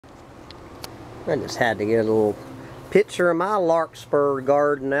I just had to get a little picture of my Larkspur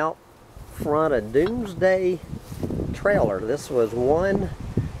garden out front of Doomsday trailer. This was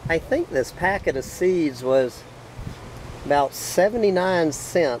I think this packet of seeds was about 79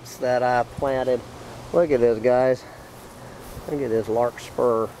 cents that I planted. Look at this, guys. Look at this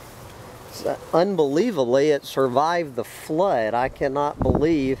Larkspur. Unbelievably, it survived the flood. I cannot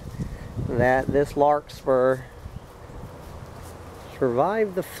believe that this Larkspur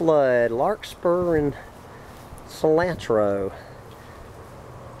survived the flood. Larkspur and cilantro.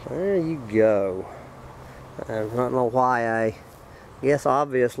 There you go. I don't know why I guess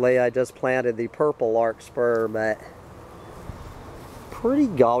obviously I just planted the purple Larkspur, but pretty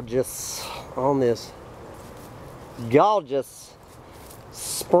gorgeous on this gorgeous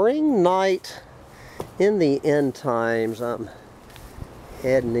spring night in the end times. I'm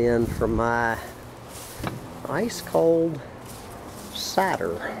heading in for my ice cold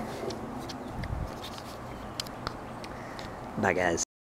cider. Bye, guys.